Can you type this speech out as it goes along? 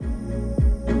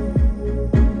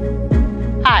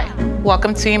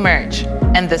Welcome to Emerge,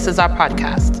 and this is our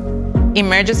podcast.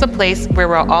 Emerge is a place where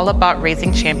we're all about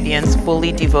raising champions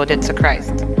fully devoted to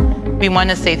Christ. We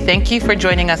want to say thank you for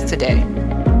joining us today.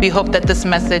 We hope that this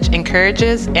message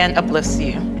encourages and uplifts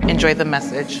you. Enjoy the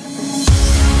message.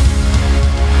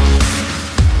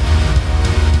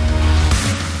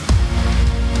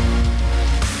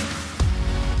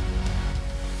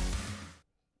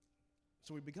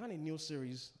 So we began a new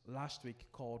series last week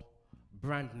called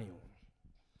Brand New.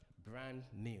 Brand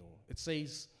New. It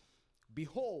says,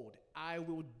 "Behold, I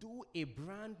will do a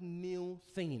brand new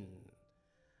thing.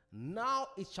 Now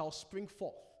it shall spring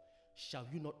forth. Shall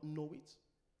you not know it?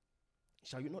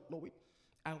 Shall you not know it?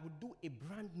 I will do a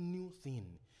brand new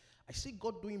thing." I see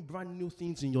God doing brand new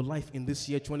things in your life in this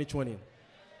year 2020.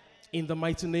 In the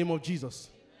mighty name of Jesus.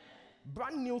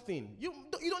 Brand new thing. You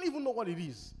don't even know what it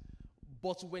is.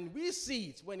 But when we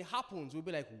see it, when it happens, we'll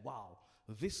be like, wow,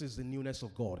 this is the newness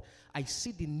of God. I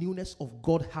see the newness of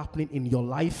God happening in your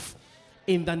life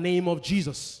in the name of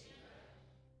Jesus.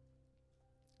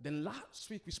 Then last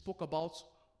week we spoke about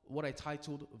what I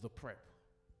titled the prep.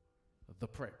 The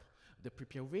prep. The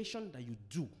preparation that you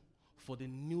do for the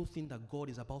new thing that God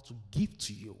is about to give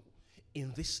to you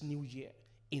in this new year,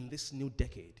 in this new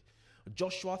decade.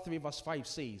 Joshua 3 verse 5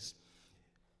 says,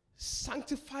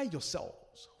 "Sanctify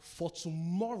yourselves, for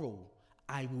tomorrow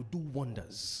I will do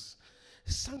wonders."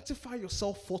 Sanctify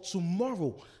yourself, for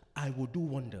tomorrow I will do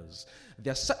wonders.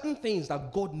 There are certain things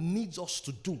that God needs us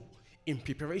to do in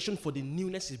preparation for the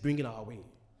newness He's bringing our way.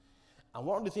 And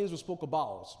one of the things we spoke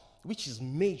about, which is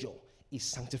major, is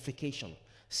sanctification.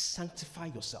 Sanctify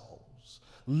yourselves.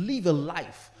 Live a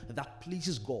life that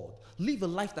pleases God. Live a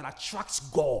life that attracts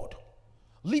God.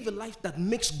 Live a life that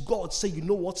makes God say, you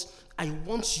know what? I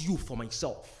want you for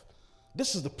myself.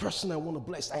 This is the person I want to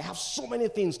bless. I have so many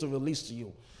things to release to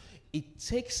you. It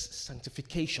takes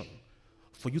sanctification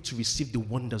for you to receive the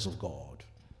wonders of God.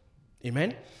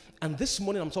 Amen? And this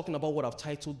morning I'm talking about what I've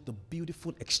titled the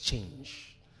beautiful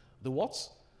exchange. The what?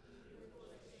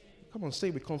 Come on, say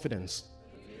it with confidence.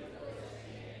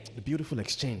 The beautiful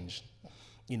exchange.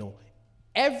 You know,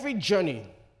 every journey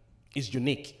is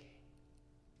unique.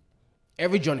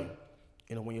 Every journey.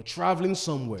 You know, when you're traveling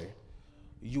somewhere,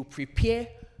 you prepare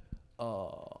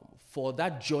for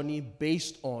that journey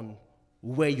based on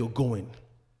where you're going.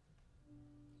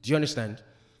 Do you understand?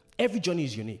 Every journey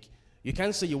is unique. You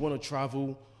can't say you want to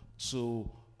travel to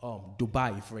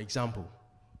Dubai, for example,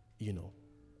 you know,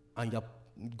 and you're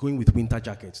going with winter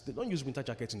jackets. They don't use winter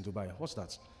jackets in Dubai. What's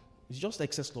that? It's just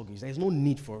excess luggage. There's no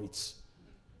need for it.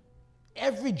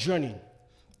 Every journey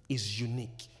is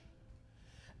unique.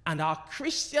 And our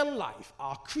Christian life,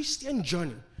 our Christian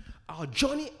journey, our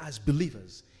journey as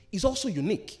believers is also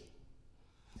unique.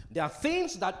 There are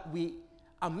things that we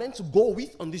are meant to go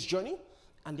with on this journey,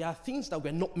 and there are things that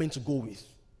we're not meant to go with.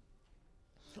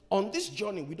 On this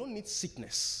journey, we don't need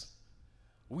sickness.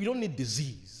 We don't need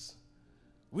disease.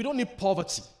 We don't need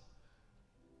poverty.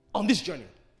 On this journey,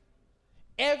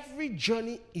 every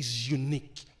journey is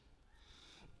unique.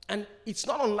 And it's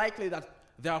not unlikely that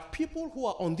there are people who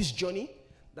are on this journey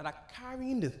that are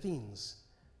carrying the things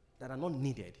that are not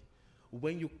needed.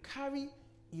 When you carry,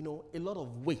 you know, a lot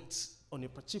of weight on a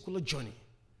particular journey,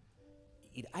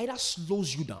 it either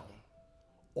slows you down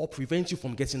or prevents you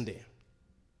from getting there.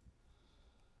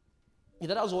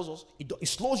 In other words, it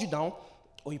slows you down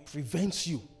or it prevents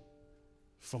you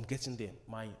from getting there.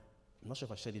 I'm not sure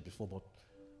if I said it before, but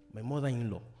my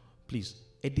mother-in-law, please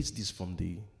edit this from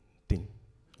the thing,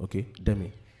 okay,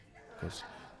 Demi, because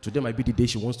today might be the day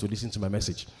she wants to listen to my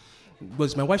message. But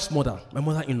it's my wife's mother, my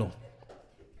mother-in-law.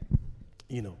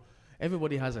 You know,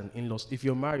 everybody has an in-law. If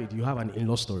you're married, you have an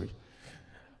in-law story.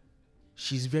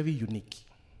 She's very unique.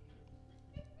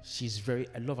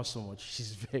 I love her so much.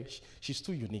 She's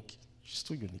too unique. She's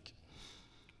too unique.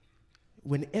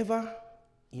 Whenever,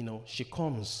 you know, she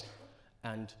comes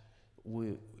and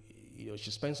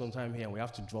she spends some time here and we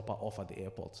have to drop her off at the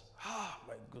airport.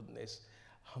 My goodness.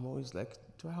 I'm always like,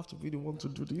 do I have to really want to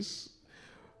do this?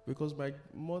 Because my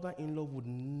mother-in-law would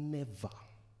never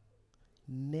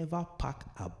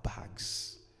pack her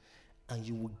bags. And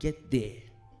you will get there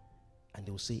and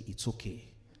they will say, it's okay.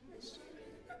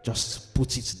 Just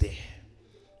put it there.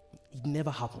 It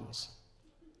never happens.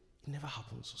 It never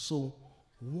happens. So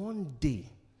one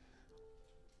day,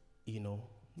 you know,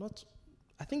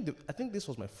 I think this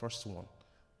was my first one.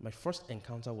 My first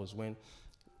encounter was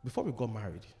before we got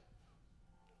married,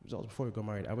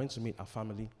 I went to meet a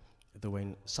family. They were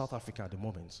in South Africa at the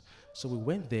moment. So we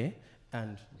went there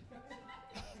and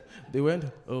they went,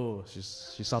 oh,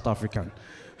 she's South African.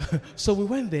 So we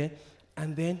went there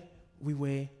and then we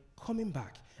were coming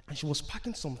back and she was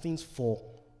packing some things for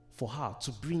for her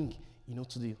to bring,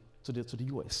 to the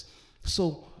US.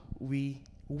 So we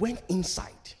went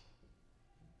inside.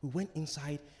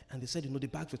 And they said, the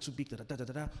bags were too big.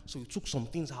 So we took some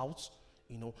things out,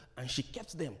 and she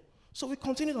kept them. So we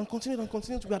continued.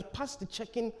 We had passed the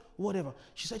check-in, whatever.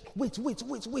 She said, wait.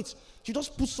 She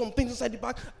just put some things inside the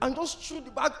bag and just threw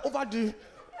the bag over the...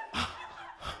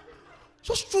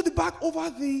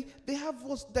 They have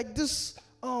like this,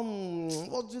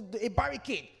 a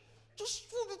barricade. Just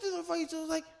threw the thing over it.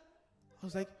 I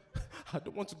was like, I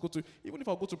don't want to go to, even if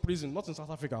I go to prison, not in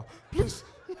South Africa. Please,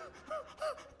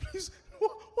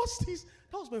 what's this?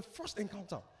 That was my first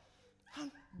encounter.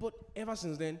 But ever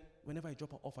since then, whenever I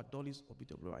drop her off at Dolly's or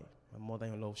BWI, my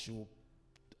mother-in-law, she will,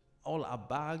 all her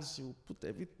bags, she will put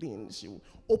everything, she will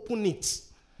open it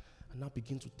and now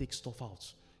begin to take stuff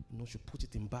out. She'll put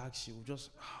it in bags, she will just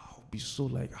be so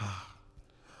like,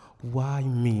 why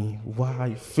me?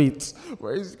 Why faith?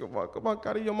 Where is it? Come on,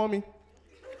 carry your mommy.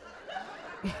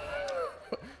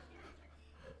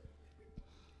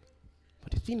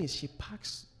 But the thing is, she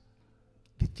packs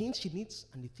the things she needs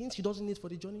and the things she doesn't need for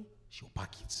the journey, she'll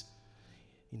pack it.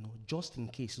 Just in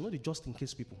case. The just in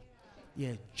case people?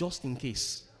 Yeah, just in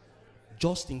case.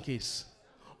 Just in case.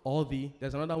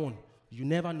 There's another one. You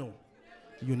never know.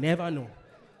 You never know.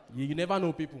 You never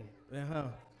know, people.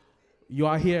 You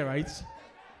are here, right?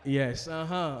 Yes.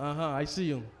 I see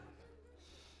you.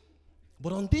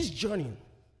 But on this journey,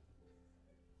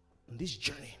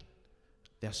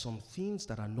 there are some things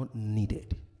that are not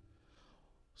needed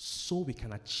so we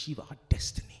can achieve our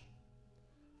destiny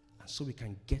and so we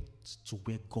can get to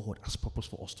where God has purpose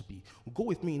for us to be. Go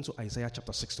with me into Isaiah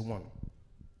chapter 61.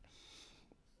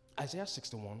 Isaiah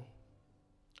 61,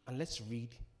 and let's read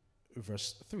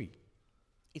verse 3.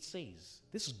 It says,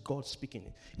 this is God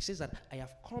speaking. It says that I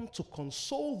have come to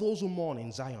console those who mourn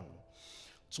in Zion,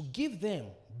 to give them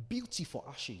beauty for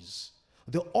ashes,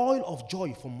 the oil of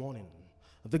joy for mourning,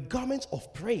 the garment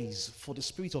of praise for the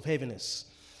spirit of heaviness,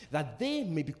 that they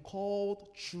may be called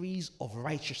trees of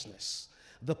righteousness,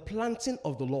 the planting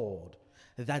of the Lord,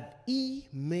 that he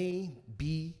may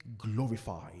be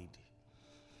glorified.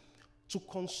 To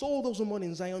console those who mourn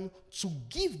in Zion, to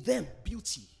give them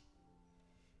beauty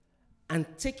and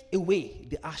take away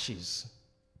the ashes,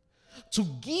 to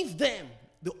give them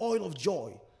the oil of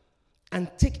joy and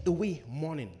take away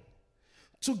mourning,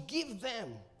 to give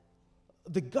them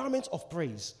the garment of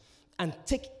praise and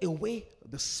take away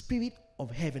the spirit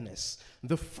of heaviness.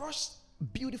 The first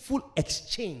beautiful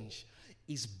exchange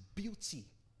is beauty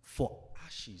for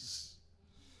ashes.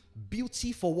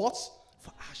 Beauty for what?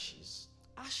 For ashes.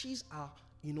 Ashes are,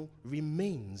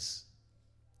 remains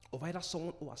of either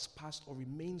someone who has passed or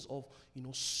remains of,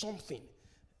 something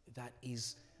that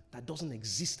doesn't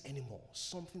exist anymore.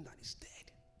 Something that is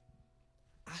dead.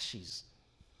 Ashes.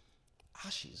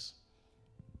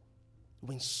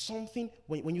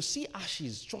 When you see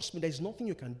ashes, trust me, there's nothing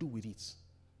you can do with it.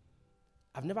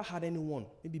 I've never had anyone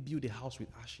maybe build a house with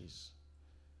ashes.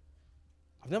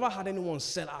 I've never had anyone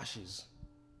sell ashes.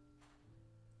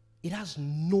 It has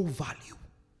no value.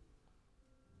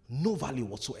 No value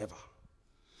whatsoever.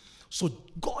 So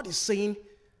God is saying,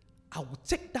 I will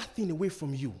take that thing away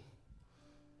from you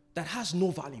that has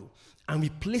no value and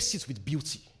replace it with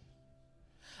beauty.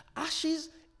 Ashes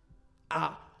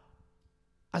are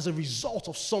as a result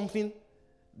of something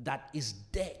that is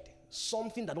dead,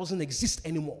 something that doesn't exist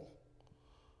anymore.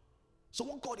 So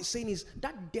what God is saying is,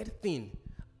 that dead thing,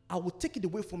 I will take it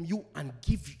away from you and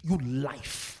give you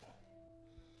life.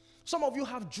 Some of you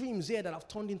have dreams here that have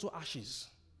turned into ashes.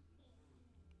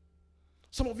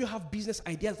 Some of you have business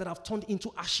ideas that have turned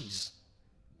into ashes.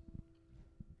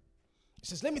 He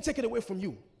says, let me take it away from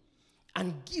you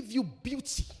and give you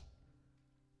beauty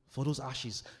for those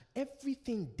ashes.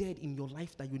 Everything dead in your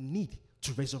life that you need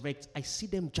to resurrect, I see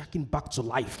them jacking back to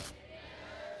life.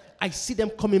 I see them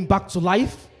coming back to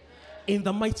life in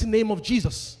the mighty name of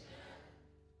Jesus.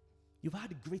 You've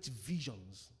had great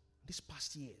visions these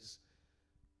past years.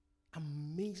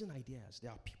 Amazing ideas.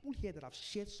 There are people here that have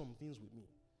shared some things with me.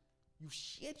 You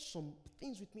shared some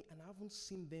things with me and I haven't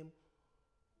seen them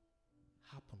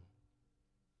happen.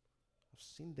 I've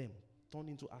seen them turn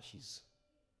into ashes.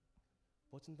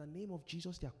 But in the name of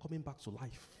Jesus, they are coming back to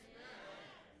life.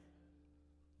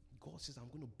 God says, I'm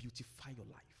going to beautify your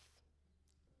life.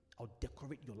 I'll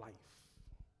decorate your life.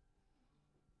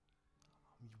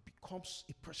 You become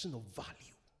a person of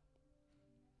value.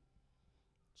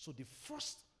 So the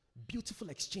first beautiful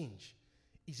exchange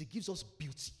is it gives us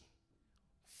beauty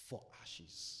for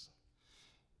ashes.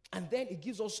 And then it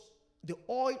gives us the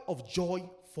oil of joy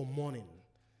for mourning.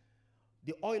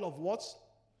 The oil of what?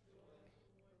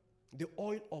 The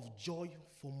oil of joy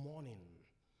for mourning.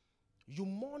 You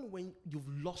mourn when you've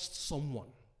lost someone.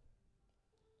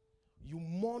 You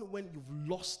mourn when you've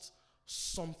lost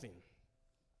something.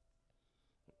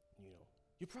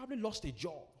 You probably lost a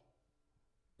job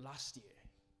last year.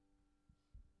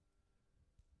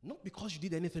 Not because you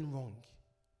did anything wrong.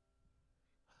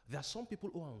 There are some people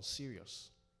who are unserious,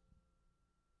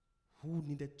 who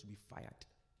needed to be fired.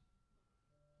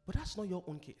 But that's not your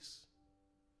own case.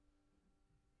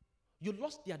 You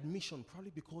lost the admission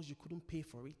probably because you couldn't pay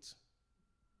for it.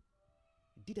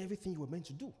 You did everything you were meant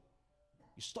to do.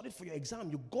 You studied for your exam.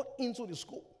 You got into the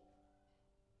school.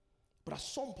 But at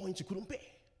some point, you couldn't pay.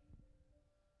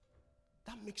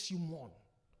 That makes you mourn.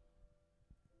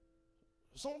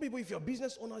 Some people, if you're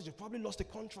business owners, you've probably lost a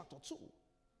contract or two.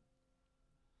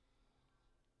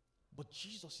 But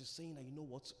Jesus is saying that, you know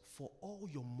what? For all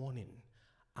your mourning,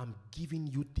 I'm giving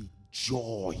you the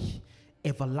joy,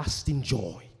 everlasting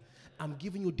joy. I'm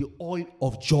giving you the oil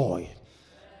of joy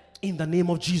in the name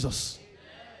of Jesus.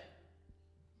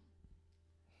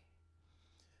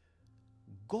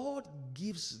 God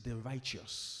gives the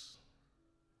righteous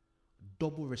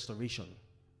double restoration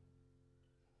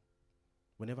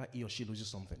whenever he or she loses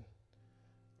something.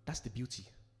 That's the beauty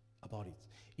about it.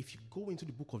 If you go into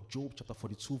the book of Job, chapter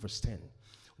 42, verse 10,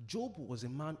 Job was a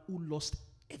man who lost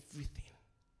everything.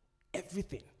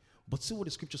 Everything. But see what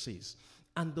the scripture says.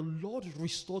 And the Lord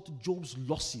restored Job's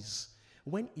losses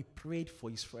when he prayed for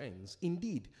his friends.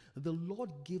 Indeed, the Lord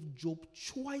gave Job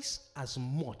twice as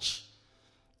much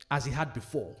as he had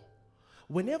before.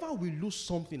 Whenever we lose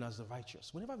something as the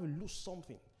righteous, whenever we lose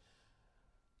something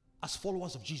as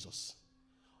followers of Jesus,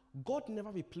 God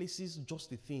never replaces just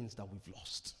the things that we've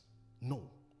lost. No.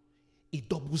 He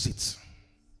doubles it.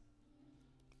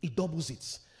 He doubles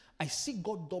it. I see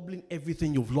God doubling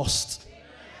everything you've lost.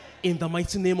 In the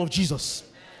mighty name of Jesus.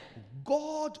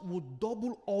 God will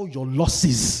double all your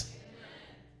losses.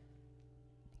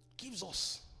 Gives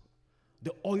us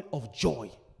the oil of joy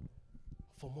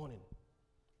for mourning.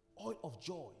 Oil of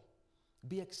joy.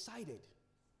 Be excited.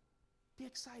 Be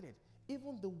excited.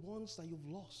 Even the ones that you've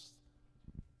lost.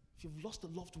 If you've lost a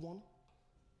loved one,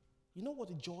 you know what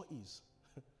the joy is?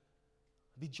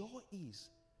 The joy is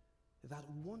that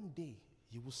one day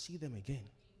you will see them again.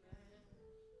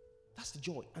 That's the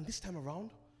joy. And this time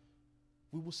around,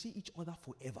 we will see each other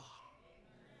forever.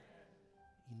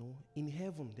 You know, in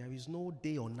heaven, there is no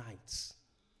day or night.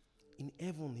 In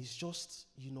heaven, it's just,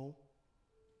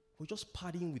 we're just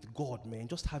partying with God, man,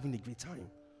 just having a great time.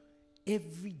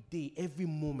 Every day, every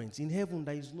moment. In heaven,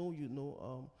 there is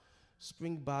no,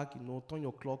 spring back, turn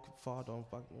your clock far down,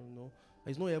 back,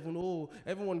 There's no heaven,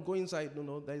 everyone go inside,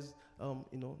 there's,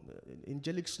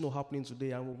 angelic snow happening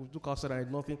today, and we look outside and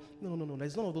there's nothing. No,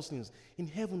 there's none of those things. In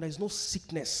heaven, there's no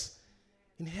sickness.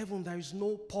 In heaven, there is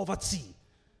no poverty.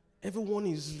 Everyone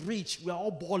is rich. We are all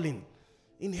balling.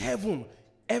 In heaven,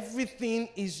 everything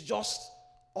is just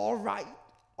all right.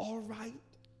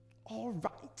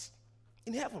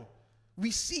 In heaven,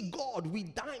 we see God. We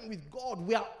dine with God.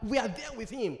 We are there with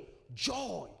Him.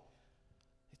 Joy.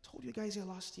 I told you guys here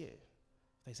last year,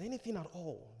 if there's anything at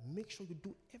all, make sure you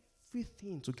do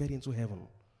everything to get into heaven.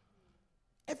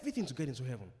 Everything to get into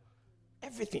heaven.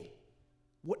 Everything.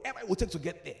 Whatever it will take to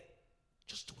get there,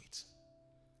 just do it.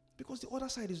 Because the other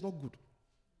side is not good.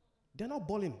 They're not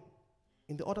balling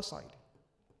in the other side.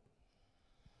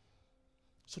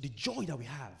 So the joy that we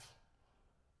have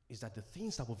is that the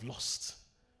things that we've lost,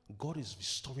 God is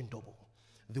restoring double.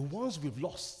 The ones we've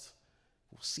lost,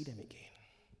 we'll see them again.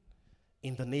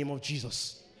 In the name of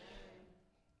Jesus.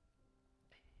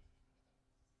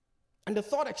 And the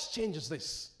third exchange is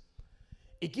this.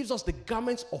 It gives us the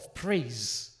garments of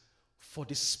praise for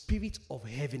the spirit of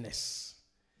heaviness.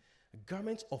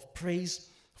 Garments of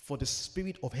praise for the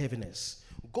spirit of heaviness.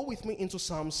 Go with me into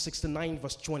Psalm 69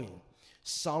 verse 20.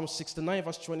 Psalm 69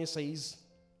 verse 20 says,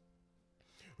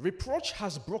 reproach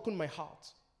has broken my heart,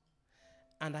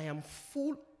 and I am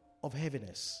full of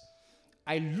heaviness.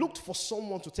 I looked for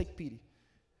someone to take pity,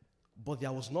 but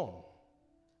there was none.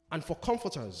 And for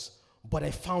comforters, but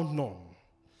I found none.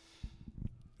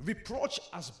 Reproach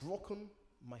has broken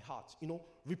my heart.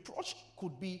 Reproach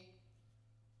could be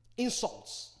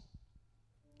insults.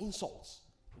 Insults.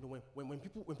 When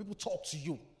people talk to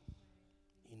you,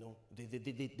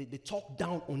 they talk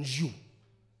down on you.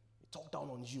 They talk down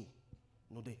on you.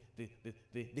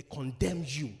 They condemn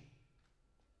you.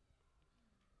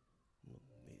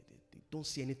 They don't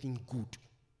see anything good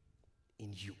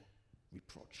in you.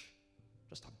 Reproach.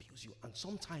 Just abuse you. And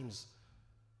sometimes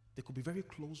they could be very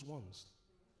close ones.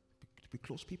 They could be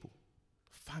close people.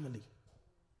 Family.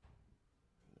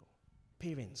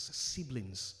 Parents,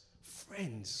 siblings,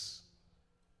 friends.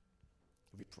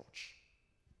 Reproach.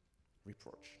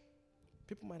 Reproach.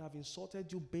 People might have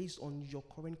insulted you based on your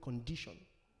current condition,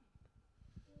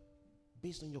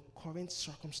 based on your current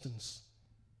circumstance.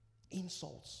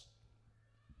 Insults.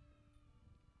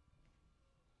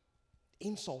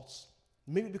 Insults.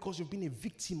 Maybe because you've been a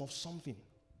victim of something.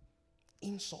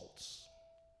 Insults.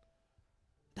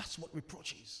 That's what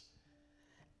reproach is.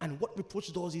 And what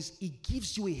reproach does is it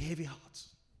gives you a heavy heart.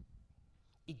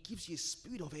 It gives you a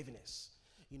spirit of heaviness.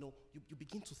 You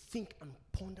begin to think and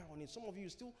ponder on it. Some of you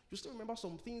still remember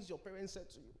some things your parents said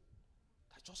to you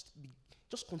that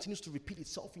just continues to repeat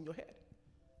itself in your head.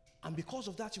 And because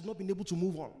of that, you've not been able to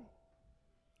move on.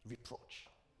 Reproach.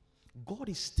 God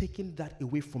is taking that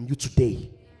away from you today.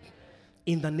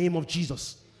 In the name of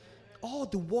Jesus. All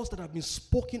the words that have been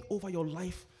spoken over your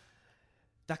life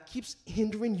that keeps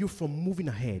hindering you from moving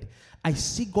ahead, I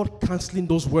see God canceling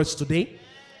those words today.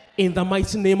 In the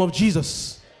mighty name of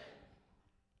Jesus.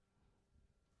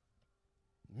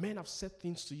 Men have said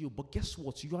things to you, but guess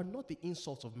what? You are not the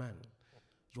insult of man.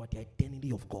 You are the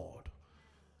identity of God.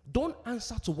 Don't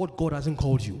answer to what God hasn't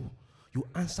called you. You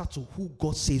answer to who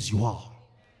God says you are.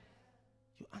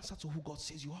 You answer to who God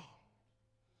says you are.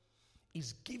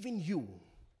 He's giving you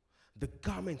the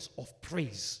garments of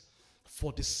praise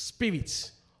for the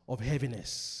spirit of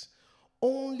heaviness.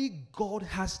 Only God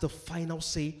has the final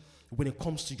say when it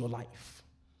comes to your life.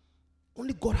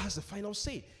 Only God has the final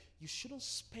say. You shouldn't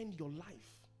spend your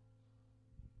life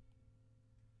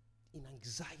in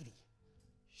anxiety.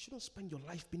 You shouldn't spend your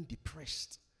life being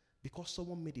depressed because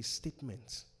someone made a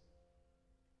statement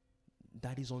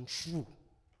that is untrue.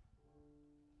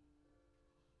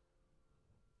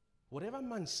 Whatever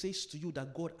man says to you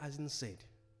that God hasn't said,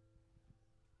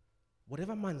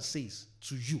 whatever man says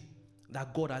to you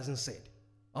that God hasn't said,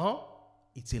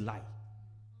 it's a lie.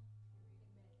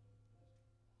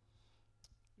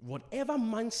 Whatever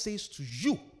man says to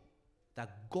you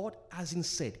that God hasn't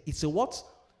said, it's a what?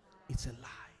 It's a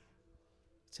lie.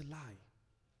 It's a lie.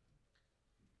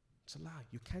 It's a lie.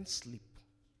 You can't sleep.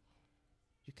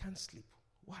 You can't sleep.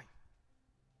 Why?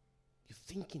 You're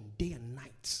thinking day and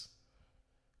night.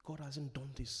 God hasn't done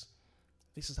this.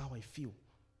 This is how I feel.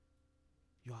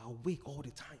 You are awake all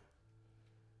the time.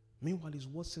 Meanwhile, his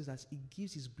word says that he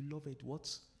gives his beloved what?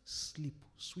 Sleep.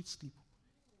 Sweet sleep.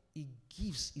 He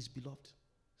gives his beloved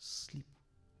sleep.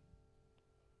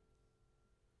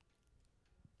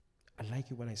 I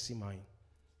like it when I see my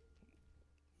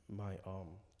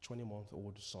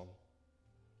 20-month-old son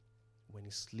when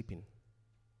he's sleeping.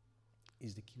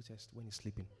 He's the cutest when he's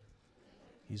sleeping.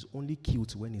 He's only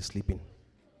cute when he's sleeping.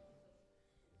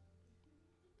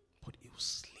 But he'll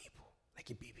sleep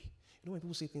like a baby. You know when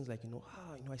people say things like,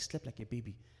 I slept like a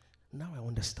baby. Now I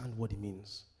understand what it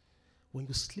means. When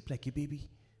you sleep like a baby,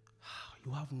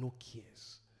 you have no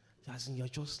cares. As in, you're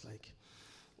just like,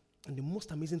 and the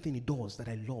most amazing thing he does that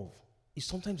I love is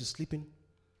sometimes he's sleeping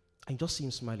and you just see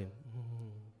him smiling.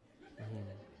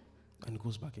 And he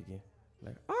goes back again.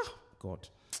 Like, God.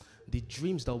 The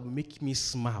dreams that will make me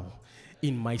smile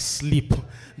in my sleep,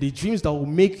 the dreams that will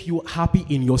make you happy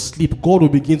in your sleep, God will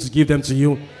begin to give them to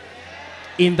you.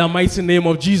 In the mighty name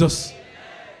of Jesus.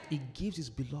 He gives his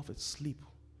beloved sleep.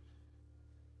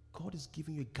 God is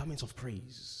giving you a garment of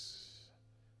praise.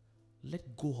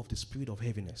 Let go of the spirit of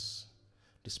heaviness.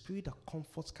 The spirit that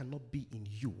comforts cannot be in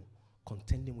you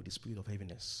contending with the spirit of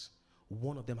heaviness.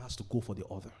 One of them has to go for the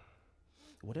other.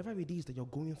 Whatever it is that you're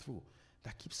going through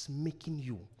that keeps making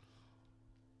you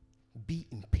be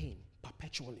in pain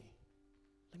perpetually,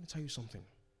 let me tell you something.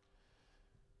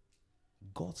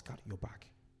 God's got your back.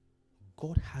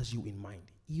 God has you in mind.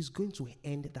 He's going to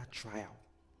end that trial.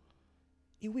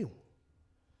 He will.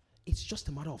 It's just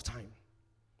a matter of time.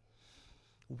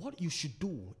 What you should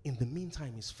do in the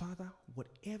meantime is, Father,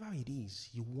 whatever it is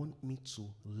you want me to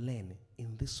learn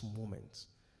in this moment,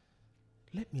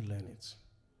 let me learn it.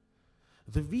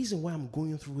 The reason why I'm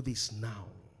going through this now,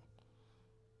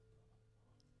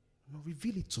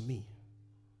 reveal it to me.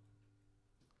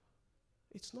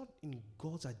 It's not in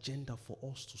God's agenda for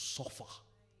us to suffer.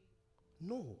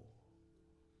 No.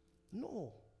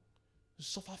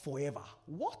 Suffer forever.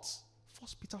 What? 1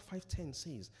 Peter 5:10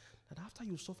 says that after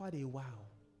you suffered a while,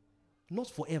 not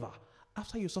forever,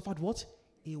 after you suffered what?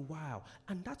 A while.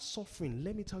 And that suffering,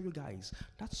 let me tell you guys,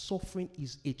 that suffering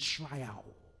is a trial.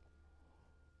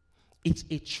 It's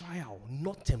a trial,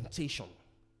 not temptation.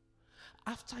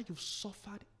 After you've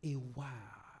suffered a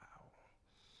while,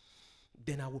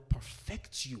 then I will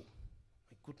perfect you.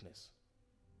 My goodness.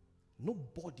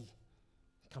 Nobody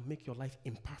can make your life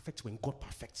imperfect when God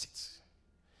perfects it.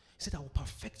 He said, I will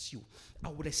perfect you. I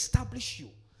will establish you.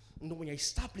 When you're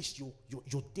established,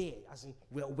 you're there. As in,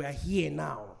 we're here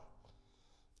now.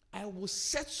 I will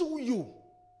settle you.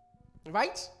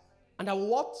 Right? And I will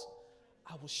what?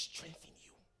 I will strengthen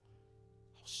you.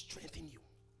 I will strengthen you.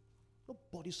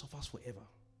 Nobody suffers forever.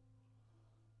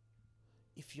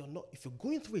 If you're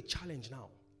going through a challenge now,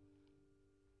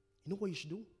 you know what you should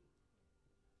do?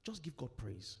 Just give God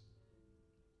praise.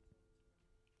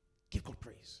 Give God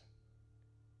praise.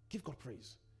 Give God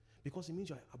praise. Because it means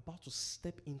you're about to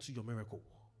step into your miracle.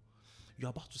 You're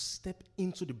about to step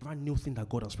into the brand new thing that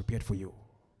God has prepared for you.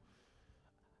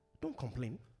 Don't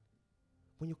complain.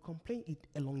 When you complain, it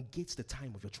elongates the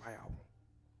time of your trial.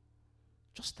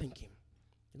 Just thank Him.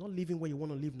 You're not living where you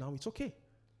want to live now. It's okay.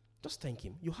 Just thank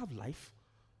Him. You have life.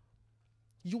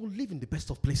 You will live in the best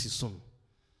of places soon.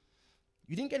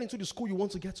 You didn't get into the school you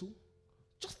want to get to.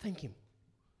 Just thank Him.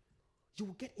 You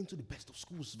will get into the best of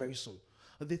schools very soon.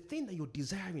 The thing that you're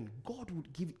desiring, God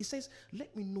would give. It says,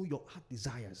 let me know your heart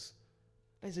desires.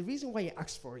 There's a reason why He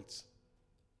asked for it.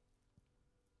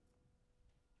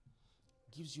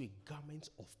 Gives you a garment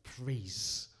of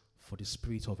praise for the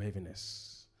spirit of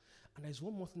heaviness. And there's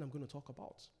one more thing I'm going to talk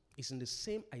about. It's in the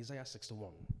same Isaiah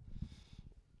 61.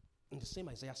 In the same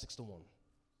Isaiah 61.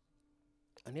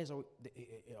 And here's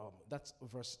that's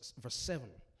verse 7.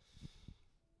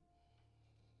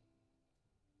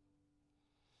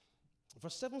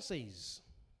 Verse 7 says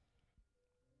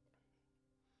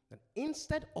that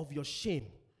instead of your shame,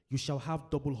 you shall have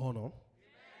double honor. Amen.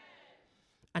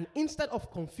 And instead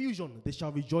of confusion, they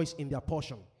shall rejoice in their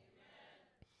portion.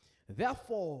 Amen.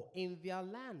 Therefore, in their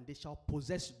land they shall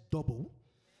possess double,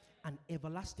 and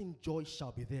everlasting joy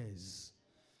shall be theirs.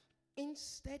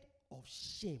 Instead of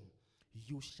shame,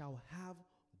 you shall have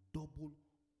double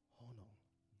honor.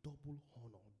 Double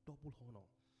honor. Double honor.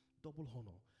 Double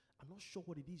honor. I'm not sure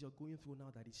what it is you're going through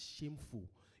now that is shameful.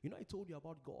 You know, I told you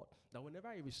about God, that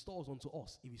whenever He restores unto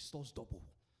us, He restores double.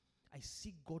 I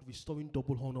see God restoring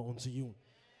double honor unto you.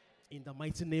 In the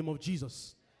mighty name of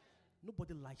Jesus.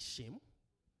 Nobody likes shame.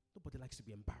 Nobody likes to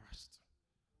be embarrassed.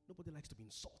 Nobody likes to be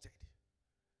insulted.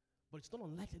 But it's not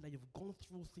unlikely that you've gone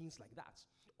through things like that.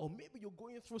 Or maybe you're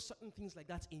going through certain things like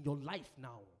that in your life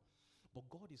now. But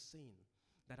God is saying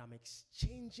that I'm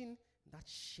exchanging that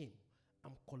shame.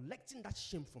 I'm collecting that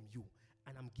shame from you,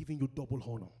 and I'm giving you double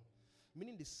honor.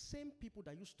 Meaning the same people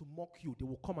that used to mock you, they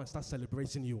will come and start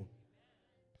celebrating you.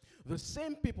 The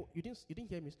same people, you didn't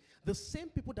hear me? The same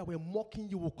people that were mocking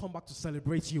you will come back to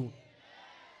celebrate you.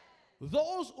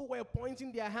 Those who were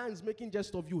pointing their hands, making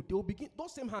jest of you,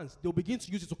 those same hands, they'll begin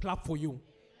to use it to clap for you.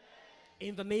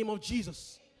 In the name of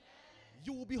Jesus.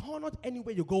 You will be honored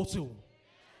anywhere you go to.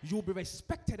 You will be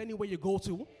respected anywhere you go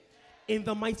to. In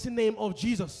the mighty name of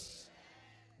Jesus.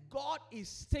 God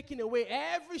is taking away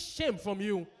every shame from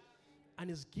you and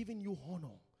is giving you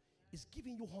honor. Is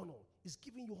giving you honor. Is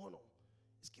giving you honor.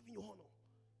 Is giving you honor.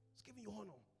 Is giving you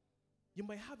honor. You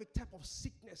might have a type of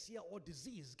sickness here or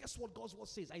disease. Guess what God's word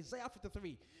says? Isaiah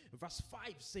 53 verse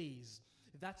 5 says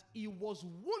that He was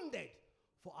wounded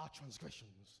for our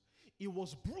transgressions. He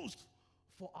was bruised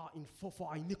for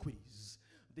our iniquities.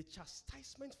 The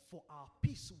chastisement for our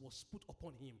peace was put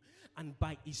upon Him. And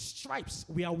by His stripes,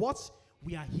 we are what?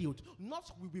 We are healed.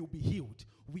 Not we will be healed.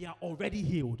 We are already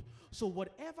healed. So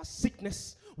whatever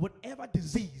sickness, whatever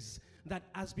disease that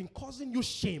has been causing you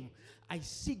shame, I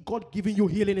see God giving you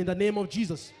healing in the name of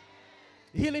Jesus.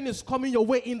 Healing is coming your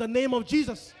way in the name of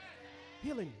Jesus.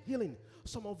 Healing, healing.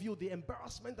 Some of you, the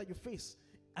embarrassment that you face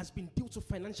has been due to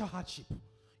financial hardship.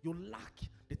 You lack.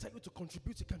 They tell you to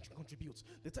contribute, you can't contribute.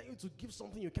 They tell you to give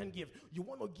something you can't give. You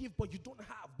want to give, but you don't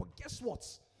have. But guess what?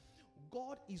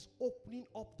 God is opening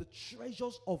up the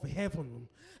treasures of heaven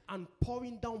and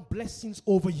pouring down blessings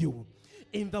over you.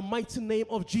 In the mighty name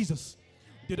of Jesus.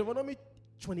 Deuteronomy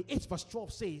 28 verse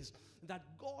 12 says that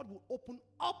God will open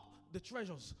up the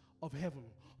treasures of heaven,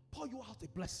 pour you out a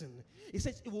blessing. It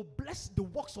says it will bless the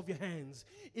works of your hands.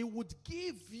 It would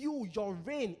give you your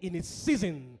rain in its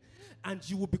season, and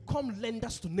you will become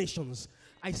lenders to nations.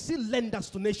 I see lenders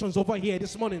to nations over here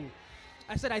this morning.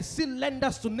 I said I see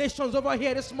lenders to nations over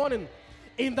here this morning.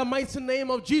 In the mighty name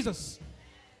of Jesus.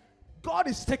 God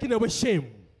is taking away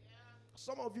shame.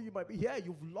 Some of you might be here,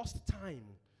 you've lost time.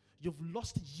 You've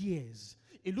lost years.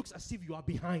 It looks as if you are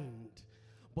behind.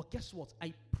 But guess what?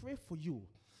 I pray for you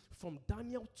from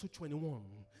Daniel 2:21.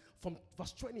 From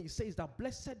verse 20, it says that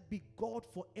blessed be God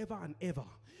forever and ever.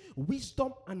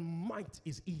 Wisdom and might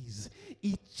is His.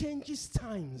 He changes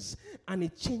times and He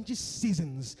changes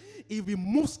seasons. He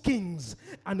removes kings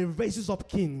and He raises up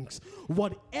kings.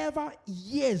 Whatever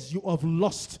years you have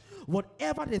lost,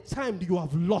 whatever the time you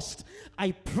have lost,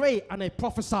 I pray and I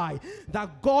prophesy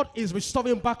that God is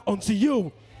restoring back unto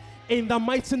you. In the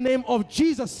mighty name of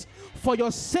Jesus, for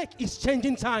your sake is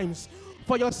changing times.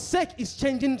 for your sake is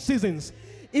changing seasons.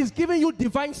 It's giving you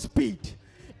divine speed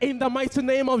in the mighty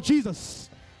name of Jesus.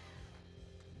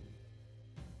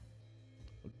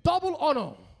 Double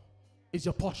honor is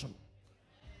your portion.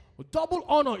 Double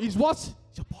honor is what?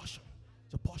 Your portion.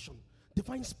 Your portion.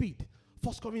 Divine speed.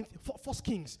 1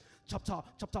 Kings chapter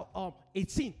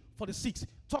 18 46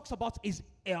 talks about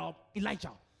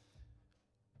Elijah.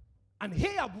 And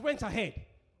Ahab went ahead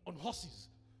on horses.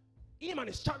 Him and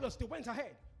his chariots, they went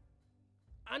ahead.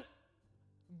 And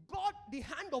God, the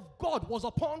hand of God was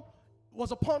upon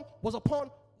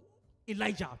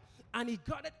Elijah. And he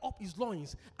gathered up his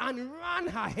loins and ran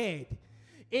ahead.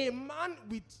 A man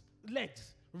with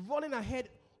legs running ahead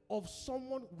of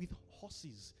someone with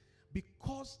horses,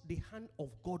 because the hand of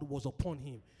God was upon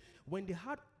him. When the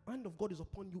hand of God is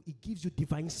upon you, it gives you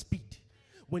divine speed.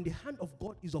 When the hand of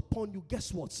God is upon you,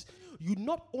 guess what? You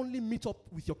not only meet up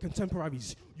with your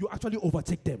contemporaries, you actually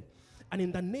overtake them. And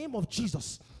in the name of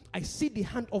Jesus, I see the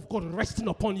hand of God resting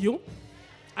upon you.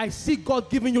 I see God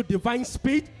giving you divine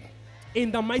speed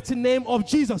in the mighty name of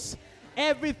Jesus.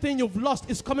 Everything you've lost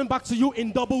is coming back to you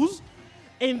in doubles.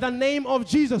 In the name of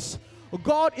Jesus,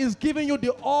 God is giving you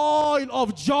the oil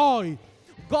of joy.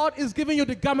 God is giving you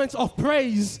the garments of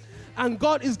praise. And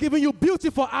God is giving you beauty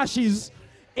for ashes.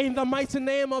 In the mighty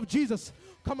name of Jesus.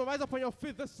 Come and rise up on your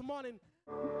feet this morning.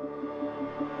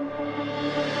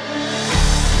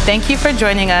 Thank you for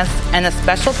joining us, and a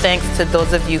special thanks to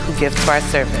those of you who give to our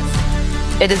service.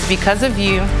 It is because of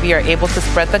you we are able to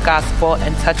spread the gospel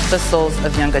and touch the souls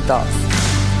of young adults.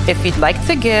 If you'd like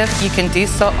to give, you can do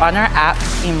so on our app,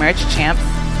 Emerge Champs,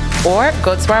 or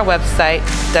go to our website,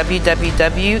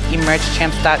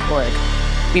 www.emergechamps.org.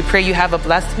 We pray you have a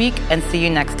blessed week and see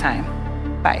you next time.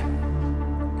 Bye.